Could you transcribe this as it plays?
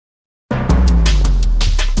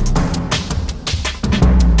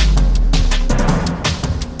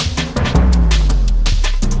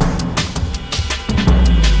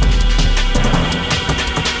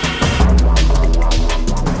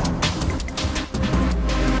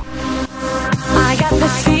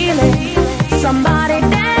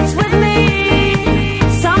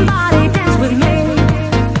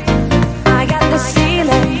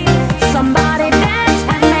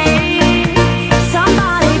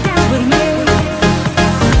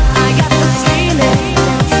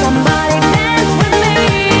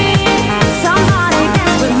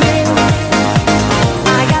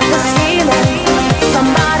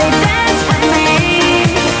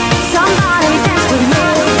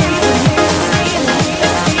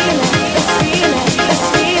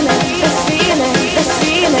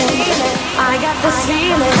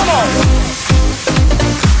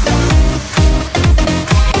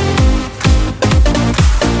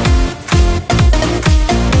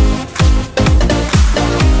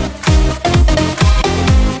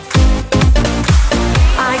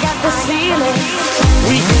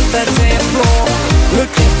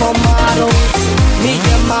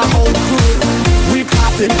whole crew. We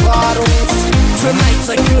popping bottles, tonight's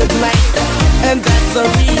a good night, and that's the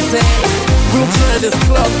reason we'll turn this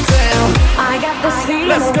club down. I got this feeling.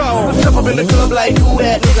 Let's go. Jump up in the club like who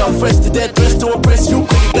that nigga? I'm fresh to death, dressed to impress you.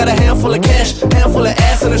 Quick, got a handful of cash, handful of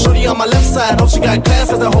ass, and a shorty on my left side. Hope she got class,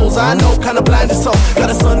 cause the hoes I know kinda blinded so.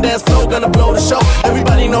 Got a Sundance flow, gonna blow the show.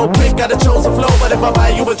 Everybody know Pink got a chosen flow, but if I buy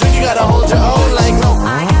you a drink, you gotta hold your own like no.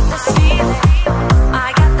 I got this feeling.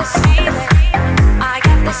 I got this feeling. I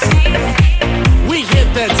got this feeling. We hit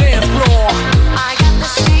the dance floor. I got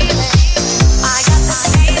this feeling. I got this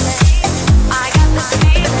feeling. I got this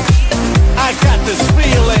feeling. I got this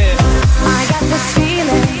feeling. I got this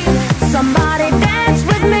feeling. Somebody dance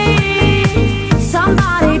with me.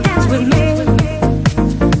 Somebody dance with me.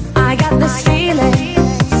 I got this feeling.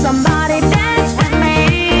 Somebody dance with me.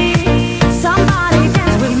 Somebody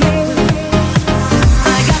dance with me.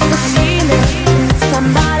 I got this feeling.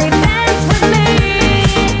 Somebody dance with me.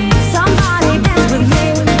 Somebody dance with me.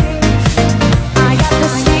 I got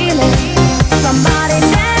this feeling. Somebody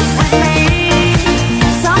dance with me.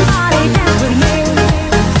 Somebody dance with me.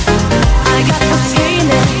 I got this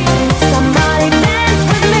feeling. Somebody dance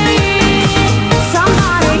with me.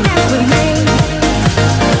 Somebody dance with me.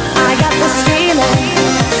 I got this feeling.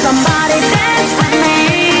 Somebody dance with me.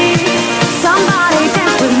 Somebody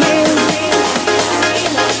dance with me.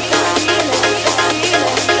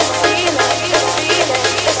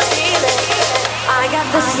 I got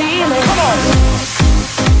this feeling. Come on.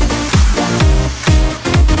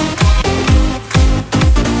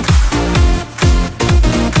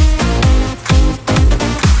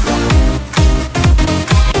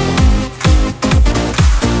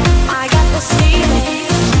 I got this feeling.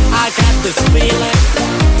 I got this feeling.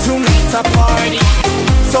 Tonight's a party,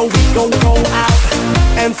 so we gon' go out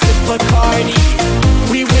and sip Bacardi.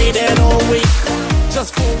 We waited all week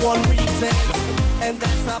just for one reason, and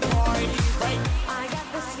that's our party.